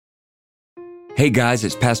Hey guys,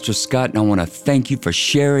 it's Pastor Scott, and I want to thank you for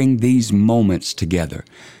sharing these moments together.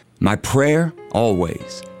 My prayer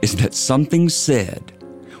always is that something said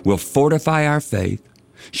will fortify our faith,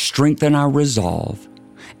 strengthen our resolve,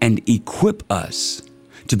 and equip us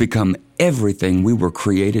to become everything we were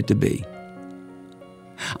created to be.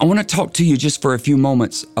 I want to talk to you just for a few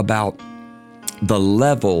moments about the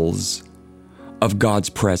levels of God's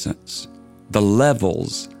presence. The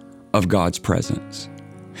levels of God's presence.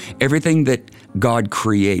 Everything that God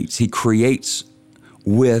creates, He creates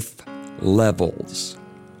with levels.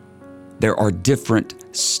 There are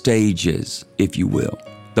different stages, if you will.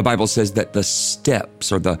 The Bible says that the steps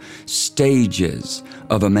or the stages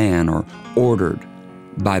of a man are ordered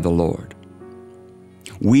by the Lord.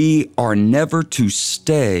 We are never to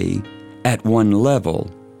stay at one level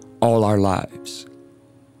all our lives.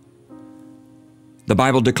 The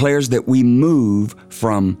Bible declares that we move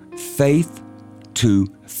from faith to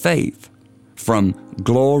faith, from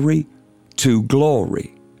glory to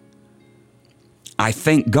glory. I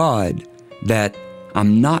thank God that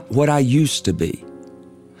I'm not what I used to be,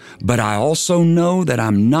 but I also know that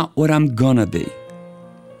I'm not what I'm gonna be.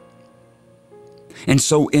 And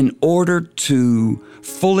so in order to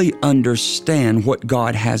fully understand what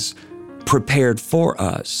God has prepared for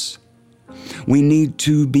us, we need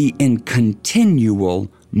to be in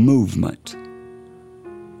continual movement.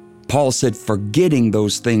 Paul said, forgetting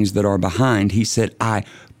those things that are behind, he said, I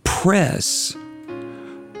press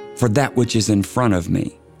for that which is in front of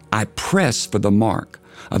me. I press for the mark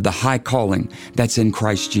of the high calling that's in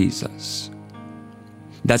Christ Jesus.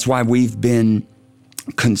 That's why we've been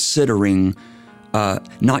considering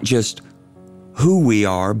not just who we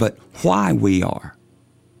are, but why we are.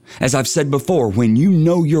 As I've said before, when you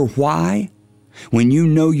know your why, when you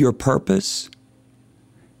know your purpose,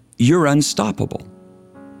 you're unstoppable.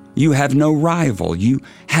 You have no rival. You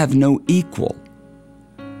have no equal.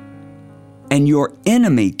 And your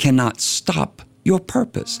enemy cannot stop your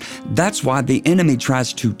purpose. That's why the enemy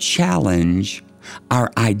tries to challenge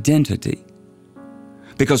our identity.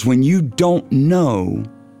 Because when you don't know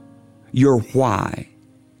your why,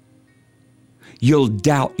 you'll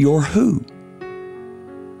doubt your who.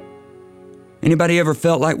 Anybody ever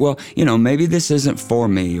felt like, well, maybe this isn't for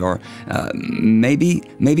me, or maybe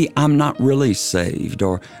I'm not really saved,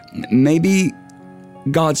 or maybe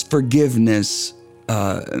God's forgiveness,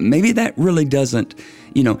 maybe that really doesn't,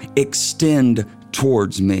 extend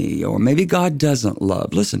towards me, or maybe God doesn't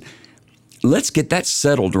love. Listen, let's get that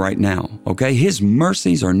settled right now, okay? His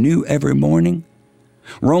mercies are new every morning.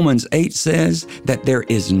 Romans 8 says that there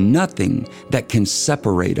is nothing that can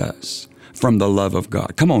separate us from the love of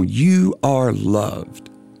God. Come on, you are loved.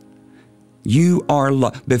 You are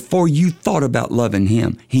loved. Before you thought about loving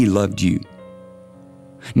Him, He loved you.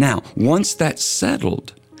 Now, once that's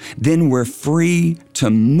settled, then we're free to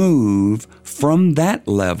move from that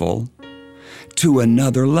level to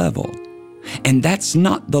another level. And that's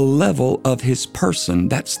not the level of His person.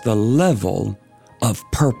 That's the level of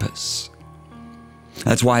purpose.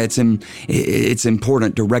 That's why it's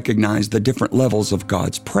important to recognize the different levels of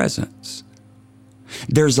God's presence.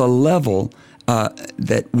 There's a level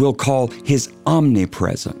that we'll call His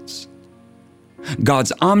omnipresence.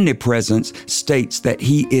 God's omnipresence states that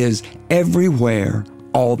He is everywhere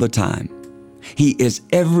all the time. He is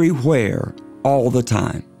everywhere all the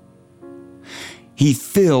time. He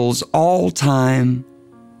fills all time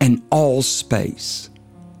and all space.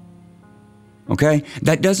 Okay?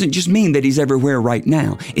 That doesn't just mean that He's everywhere right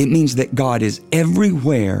now. It means that God is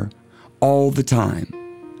everywhere all the time.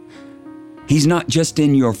 He's not just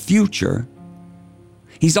in your future,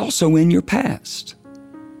 He's also in your past.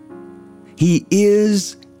 He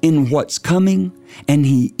is in what's coming, and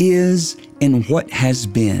He is in what has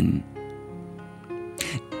been.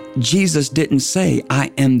 Jesus didn't say,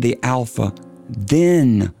 I am the Alpha,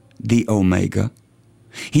 then the Omega.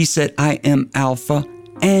 He said, I am Alpha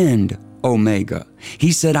and Omega.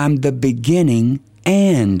 He said, I'm the beginning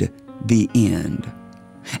and the end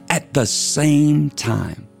at the same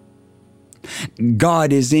time.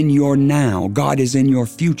 God is in your now. God is in your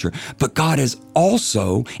future. But God is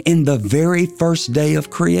also in the very first day of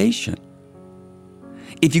creation.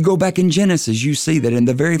 If you go back in Genesis, you see that in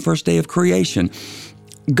the very first day of creation,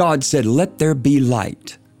 God said, let there be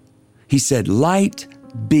light. He said, light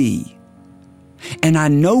be. And I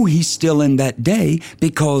know He's still in that day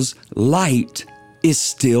because light is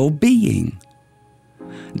still being.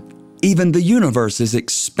 Even the universe is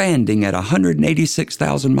expanding at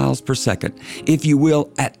 186,000 miles per second, if you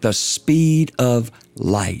will, at the speed of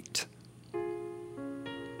light.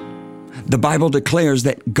 The Bible declares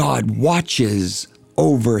that God watches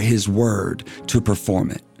over His word to perform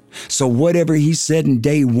it. So whatever he said in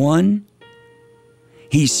day one,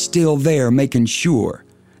 he's still there making sure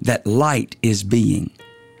that light is being.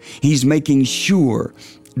 He's making sure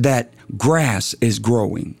that grass is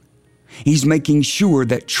growing. He's making sure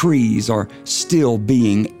that trees are still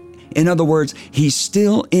being. In other words, he's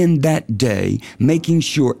still in that day making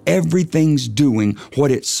sure everything's doing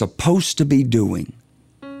what it's supposed to be doing.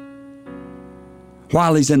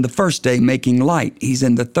 While he's in the first day making light, he's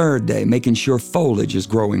in the third day making sure foliage is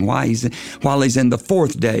growing. While he's in the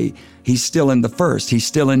fourth day, he's still in the first. He's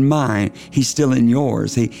still in mine. He's still in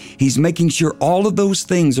yours. He's making sure all of those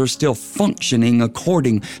things are still functioning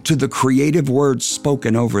according to the creative words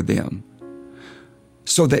spoken over them.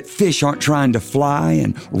 So that fish aren't trying to fly,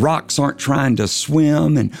 and rocks aren't trying to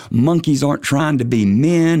swim, and monkeys aren't trying to be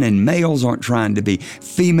men, and males aren't trying to be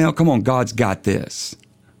female. Come on, God's got this.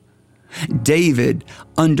 David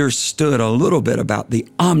understood a little bit about the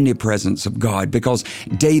omnipresence of God, because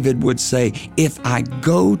David would say, if I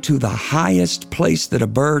go to the highest place that a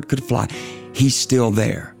bird could fly, he's still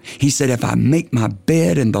there. He said, if I make my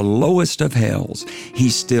bed in the lowest of hells,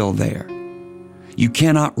 he's still there. You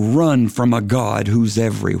cannot run from a God who's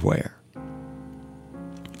everywhere.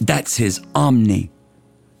 That's his omnipresence.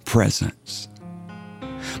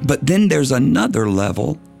 But then there's another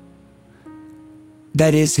level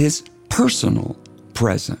that is his personal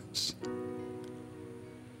presence.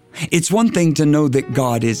 It's one thing to know that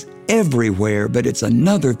God is everywhere, but it's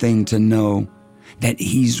another thing to know that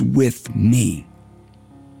he's with me.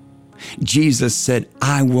 Jesus said,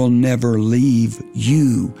 I will never leave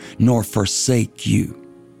you nor forsake you.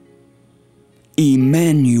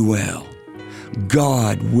 Emmanuel,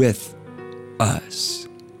 God with us.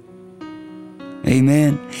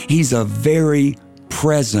 Amen. He's a very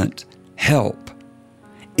present help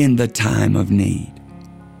in the time of need.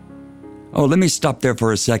 Oh, let me stop there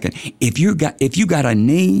for a second. If you got a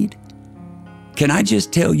need, can I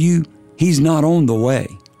just tell you, he's not on the way.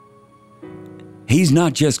 He's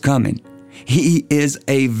not just coming. He is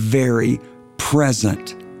a very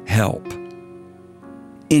present help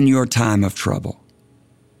in your time of trouble.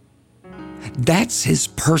 That's his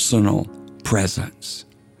personal presence,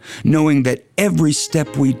 knowing that every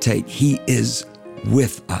step we take, he is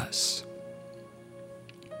with us.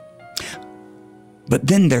 But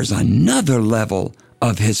then there's another level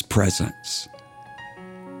of his presence,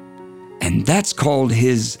 and that's called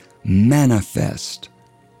his manifest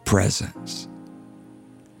presence.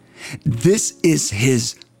 This is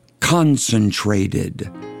his concentrated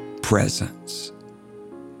presence.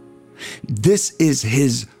 This is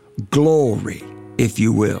his glory, if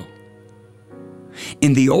you will.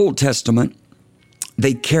 In the Old Testament,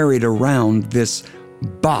 they carried around this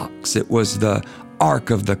box. It was the Ark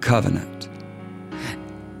of the Covenant.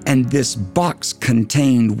 And this box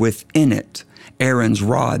contained within it Aaron's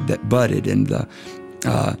rod that budded and the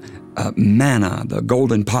manna, the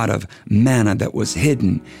golden pot of manna that was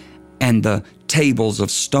hidden, and the tables of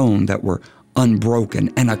stone that were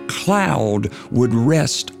unbroken, and a cloud would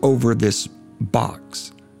rest over this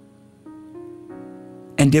box.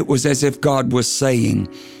 And it was as if God was saying,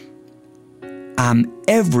 I'm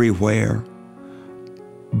everywhere,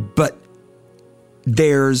 but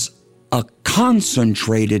there's a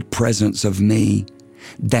concentrated presence of me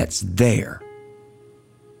that's there.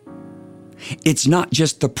 It's not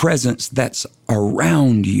just the presence that's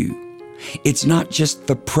around you. It's not just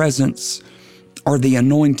the presence or the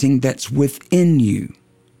anointing that's within you.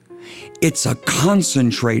 It's a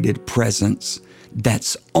concentrated presence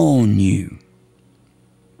that's on you.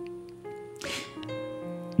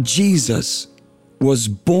 Jesus was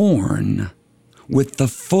born with the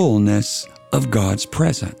fullness of God's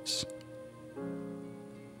presence.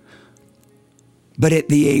 But at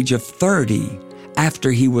the age of 30,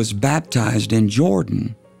 after he was baptized in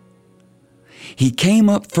Jordan, he came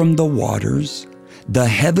up from the waters, the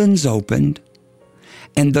heavens opened,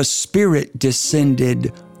 and the Spirit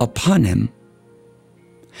descended upon him.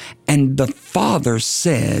 And the Father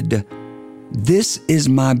said, "This is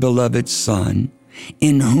my beloved Son,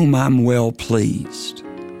 in whom I'm well pleased."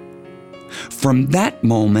 From that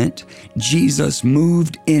moment, Jesus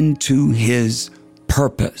moved into his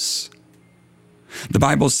purpose. The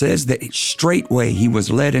Bible says that straightway he was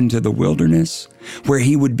led into the wilderness, where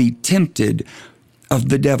he would be tempted of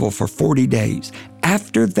the devil for 40 days.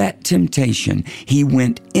 After that temptation, he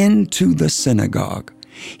went into the synagogue.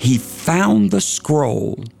 He found the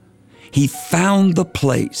scroll. He found the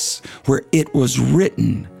place where it was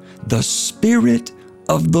written, "The Spirit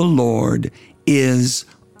of the Lord is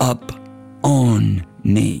upon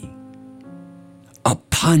me."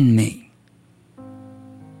 Upon me.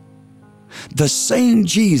 The same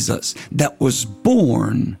Jesus that was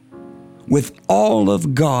born with all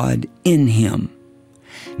of God in him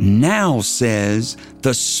now says,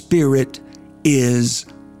 the Spirit is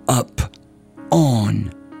up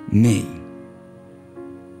on me.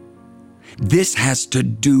 This has to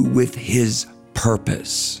do with his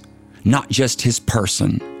purpose, not just his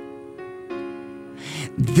person.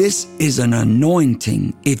 This is an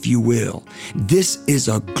anointing, if you will. This is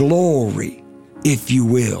a glory, if you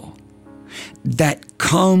will, that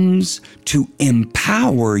comes to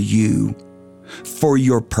empower you for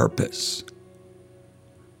your purpose.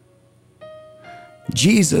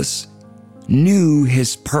 Jesus knew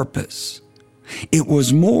his purpose. It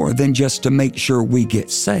was more than just to make sure we get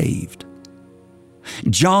saved.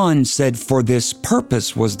 John said, for this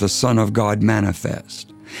purpose was the Son of God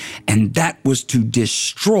manifest, and that was to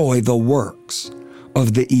destroy the works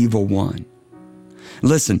of the evil one.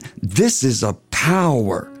 Listen, this is a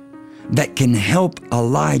power that can help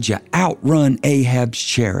Elijah outrun Ahab's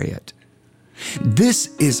chariot.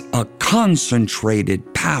 This is a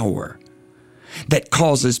concentrated power that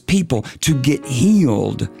causes people to get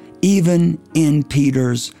healed even in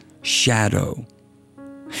Peter's shadow.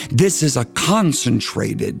 This is a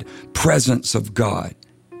concentrated presence of God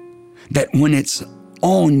that when it's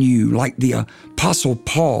on you, like the Apostle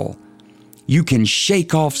Paul, you can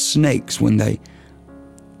shake off snakes when they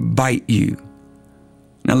bite you.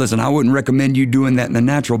 Now listen, I wouldn't recommend you doing that in the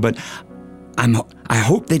natural, but I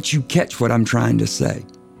hope that you catch what I'm trying to say.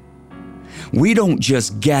 We don't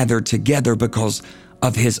just gather together because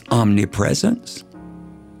of his omnipresence.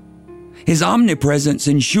 His omnipresence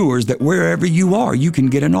ensures that wherever you are, you can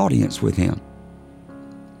get an audience with him.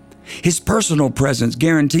 His personal presence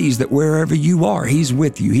guarantees that wherever you are, he's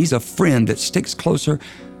with you. He's a friend that sticks closer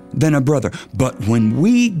than a brother. But when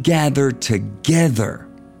we gather together,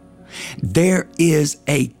 there is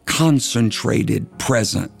a concentrated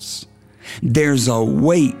presence. There's a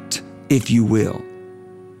weight, if you will.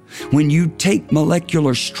 When you take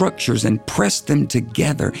molecular structures and press them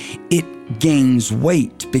together, it gains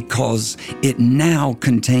weight because it now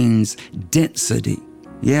contains density.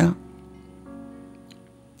 Yeah?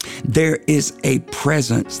 There is a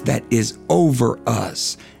presence that is over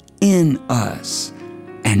us, in us,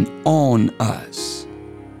 and on us.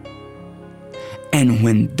 And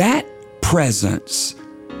when that presence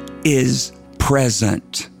is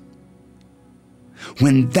present,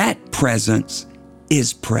 when that presence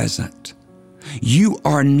is present, you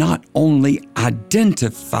are not only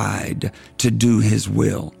identified to do his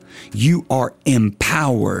will, you are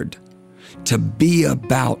empowered to be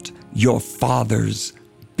about your Father's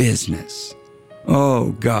business.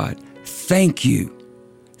 Oh God, thank you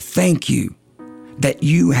that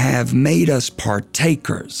you have made us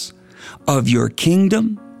partakers of your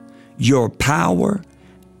kingdom, your power,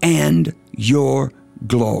 and your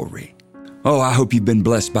glory. Oh, I hope you've been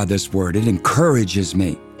blessed by this word. It encourages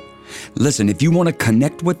me. Listen, if you want to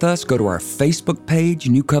connect with us, go to our Facebook page,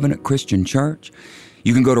 New Covenant Christian Church.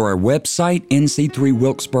 You can go to our website,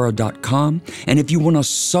 nc3wilkesboro.com. And if you want to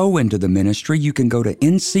sow into the ministry, you can go to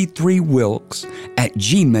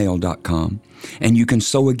nc3wilkes@gmail.com, and you can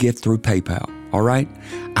sow a gift through PayPal. All right?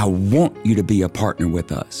 I want you to be a partner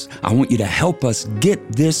with us. I want you to help us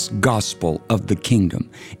get this gospel of the kingdom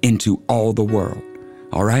into all the world.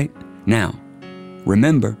 All right? Now,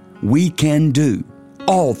 remember, we can do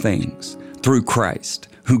all things through Christ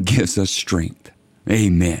who gives us strength.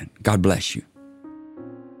 Amen. God bless you.